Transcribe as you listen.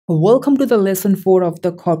Welcome to the lesson 4 of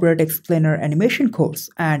the Corporate Explainer animation course.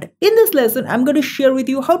 And in this lesson, I'm going to share with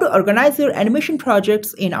you how to organize your animation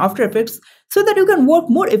projects in After Effects so that you can work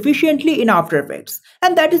more efficiently in After Effects.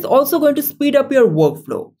 And that is also going to speed up your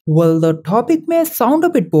workflow. Well, the topic may sound a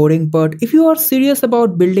bit boring, but if you are serious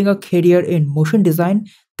about building a career in motion design,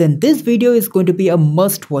 then this video is going to be a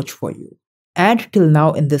must watch for you. And till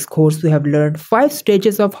now in this course, we have learned 5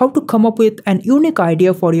 stages of how to come up with an unique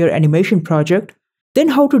idea for your animation project, then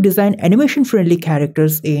how to design animation-friendly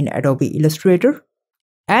characters in Adobe Illustrator,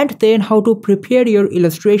 and then how to prepare your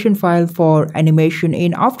illustration file for animation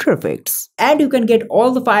in After Effects. And you can get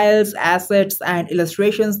all the files, assets, and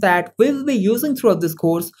illustrations that we will be using throughout this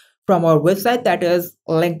course from our website that is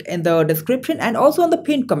linked in the description and also on the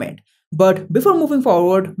pinned comment. But before moving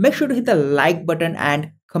forward, make sure to hit the like button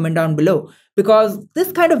and comment down below, because this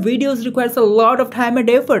kind of videos requires a lot of time and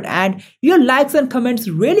effort, and your likes and comments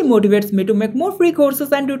really motivates me to make more free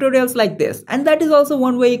courses and tutorials like this, and that is also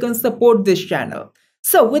one way you can support this channel.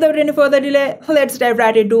 So without any further delay, let's dive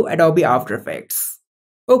right into Adobe After Effects.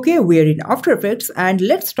 Okay, we are in After Effects and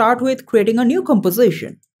let's start with creating a new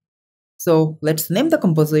composition. So let's name the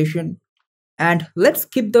composition and let's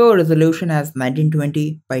keep the resolution as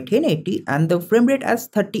 1920 by 1080 and the frame rate as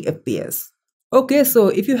 30 fps. Okay, so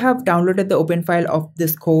if you have downloaded the open file of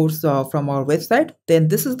this course from our website, then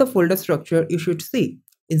this is the folder structure you should see.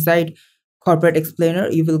 Inside Corporate Explainer,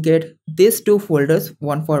 you will get these two folders,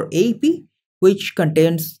 one for AEP, which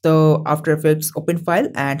contains the After Effects open file,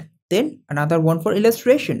 and then another one for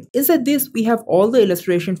illustration. Inside this, we have all the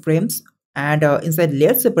illustration frames, and inside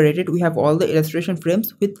layers separated, we have all the illustration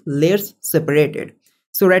frames with layers separated.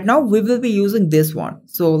 So right now, we will be using this one.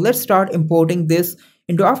 So let's start importing this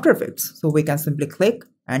into After Effects. So we can simply click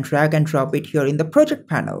and drag and drop it here in the project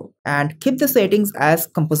panel and keep the settings as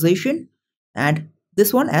composition and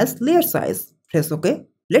this one as layer size. Press OK.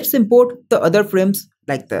 Let's import the other frames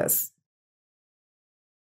like this.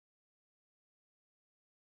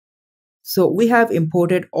 So we have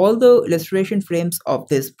imported all the illustration frames of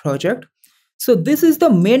this project. So this is the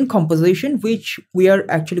main composition which we are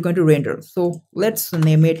actually going to render. So let's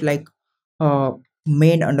name it like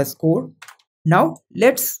main underscore. Now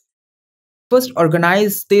let's first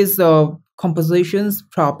organize these compositions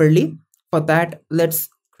properly. For that, let's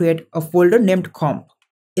create a folder named comp.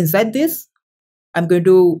 Inside this, I'm going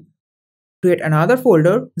to create another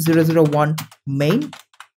folder 001 main,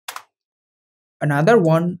 another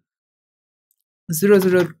one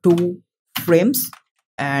 002 frames,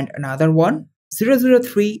 and another one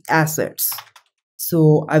 003 assets.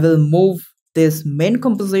 So I will move this main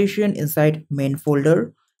composition inside main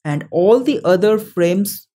folder and all the other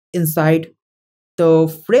frames inside the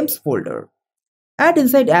frames folder. And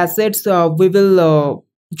inside assets, we will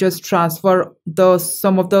just transfer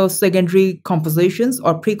some of the secondary compositions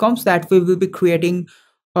or pre-comps that we will be creating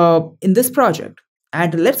in this project.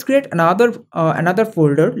 And let's create another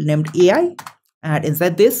folder named AI. And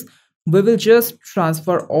inside this, we will just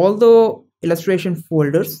transfer all the illustration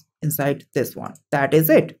folders inside this one. That is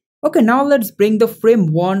it. Okay, now let's bring the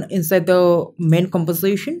frame 1 inside the main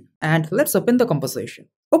composition and let's open the composition.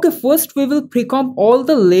 Okay, first we will pre-comp all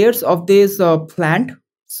the layers of this plant.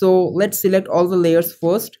 So let's select all the layers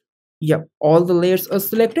first. Yep, all the layers are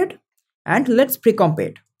selected and let's pre-comp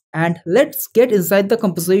it. And let's get inside the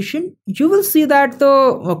composition. You will see that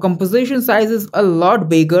the composition size is a lot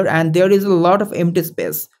bigger and there is a lot of empty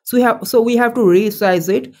space. So we have to resize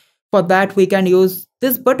it. For that, we can use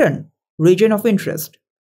this button, region of interest,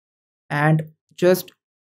 and just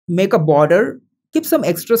make a border, keep some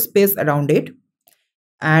extra space around it,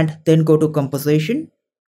 and then go to composition,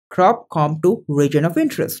 crop comp to region of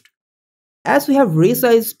interest. As we have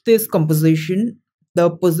resized this composition, the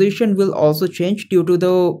position will also change due to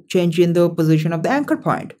the change in the position of the anchor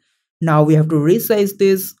point. Now we have to resize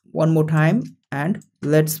this one more time and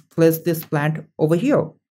let's place this plant over here.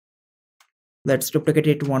 Let's duplicate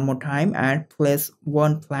it one more time and place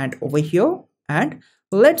one plant over here, and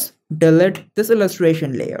let's delete this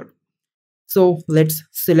illustration layer. So let's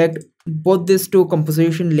select both these two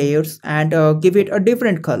composition layers and give it a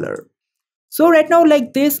different color. So right now,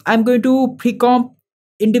 like this, I'm going to pre-comp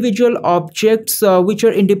individual objects which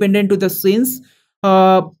are independent to the scenes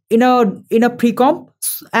in a pre-comp,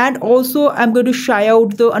 and also I'm going to shy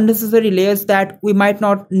out the unnecessary layers that we might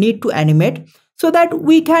not need to animate, so that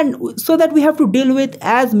we have to deal with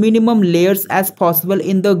as minimum layers as possible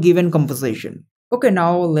in the given composition. Okay,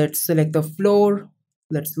 now let's select the floor,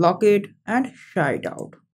 let's lock it and shy it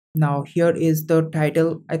out. Now here is the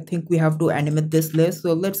title. I think we have to animate this layer,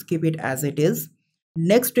 so let's keep it as it is.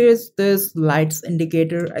 Next is this lights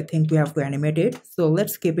indicator. I think we have to animate it. So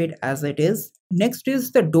let's keep it as it is. Next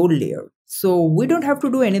is the door layer. So we don't have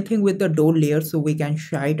to do anything with the door layer. So we can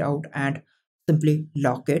shy it out and simply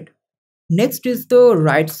lock it. Next is the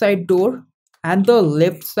right side door and the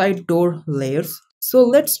left side door layers. So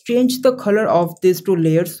let's change the color of these two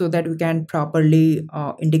layers so that we can properly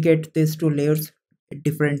indicate these two layers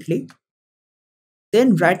differently.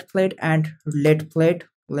 Then right plate and left plate,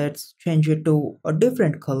 let's change it to a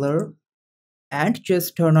different color and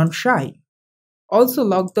just turn on shy. Also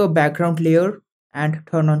lock the background layer and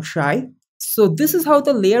turn on shy. So this is how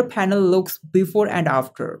the layer panel looks before and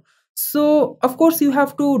after. So of course you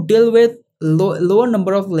have to deal with lower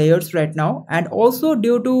number of layers right now, and also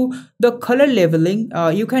due to the color leveling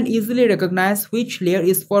you can easily recognize which layer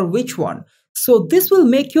is for which one. So this will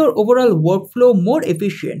make your overall workflow more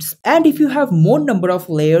efficient. And if you have more number of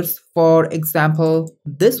layers, for example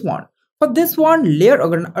this one, for this one, layer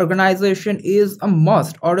organization is a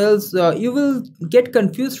must, or else you will get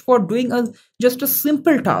confused for doing just a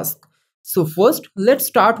simple task. So first, let's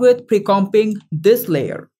start with pre-comping this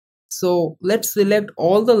layer. So let's select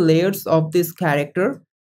all the layers of this character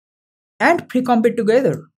and pre-comp it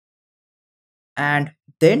together. And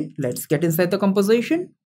then let's get inside the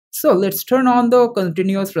composition. So let's turn on the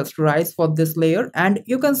continuous rasterize for this layer, and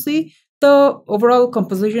you can see the overall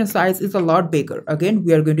composition size is a lot bigger. Again,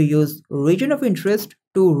 we are going to use region of interest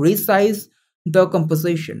to resize the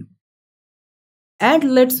composition.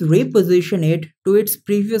 And let's reposition it to its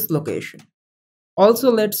previous location.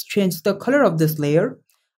 Also, let's change the color of this layer.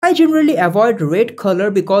 I generally avoid red color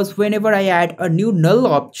because whenever I add a new null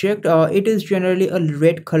object, it is generally a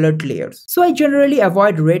red colored layer. So I generally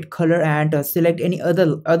avoid red color and select any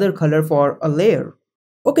other color for a layer.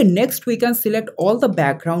 Okay, next we can select all the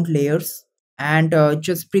background layers and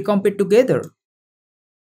just pre-comp it together.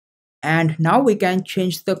 And now we can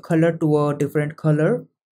change the color to a different color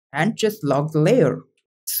and just lock the layer.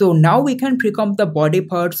 So now we can pre-comp the body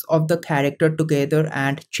parts of the character together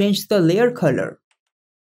and change the layer color.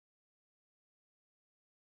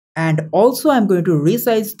 And also I'm going to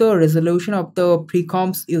resize the resolution of the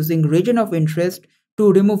pre-comps using region of interest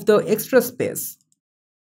to remove the extra space.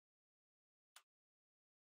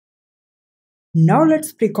 Now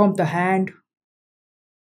let's pre-comp the hand.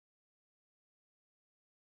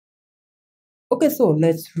 Okay, so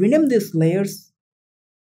let's rename these layers.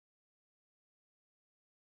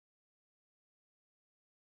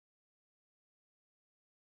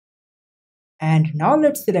 And now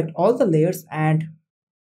let's select all the layers and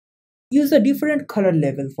use a different color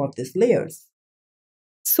level for these layers.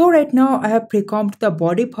 So right now I have pre-comped the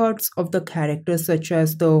body parts of the character, such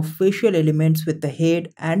as the facial elements with the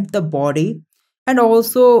head and the body, and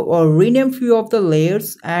also rename few of the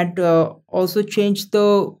layers and also change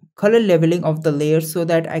the color leveling of the layers so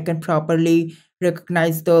that I can properly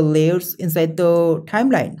recognize the layers inside the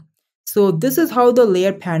timeline. So this is how the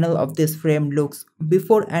layer panel of this frame looks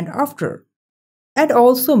before and after. And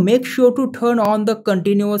also make sure to turn on the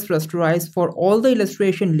continuous rasterize for all the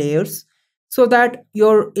illustration layers so that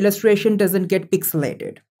your illustration doesn't get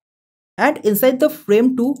pixelated. And inside the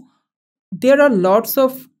frame 2, there are lots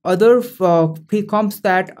of other pre-comps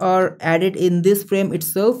that are added in this frame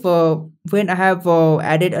itself when I have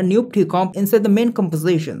added a new pre-comp inside the main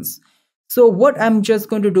compositions. So what I'm just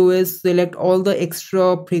going to do is select all the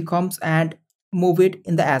extra pre-comps and move it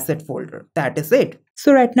in the asset folder. That is it.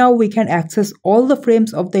 So right now we can access all the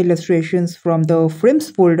frames of the illustrations from the frames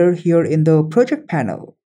folder here in the project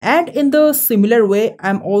panel. And in the similar way,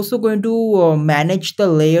 I'm also going to manage the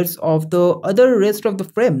layers of the other rest of the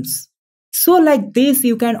frames. So like this,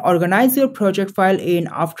 you can organize your project file in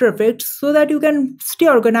After Effects so that you can stay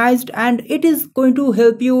organized, and it is going to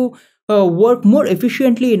help you work more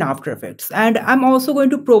efficiently in After Effects. And I'm also going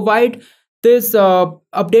to provide this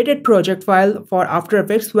updated project file for After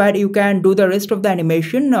Effects where you can do the rest of the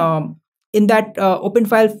animation in that open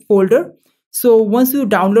file folder. So once you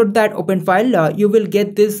download that open file, you will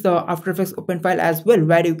get this After Effects open file as well,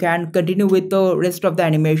 where you can continue with the rest of the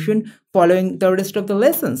animation following the rest of the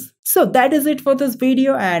lessons. So that is it for this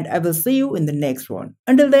video, and I will see you in the next one.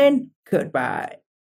 Until then, goodbye.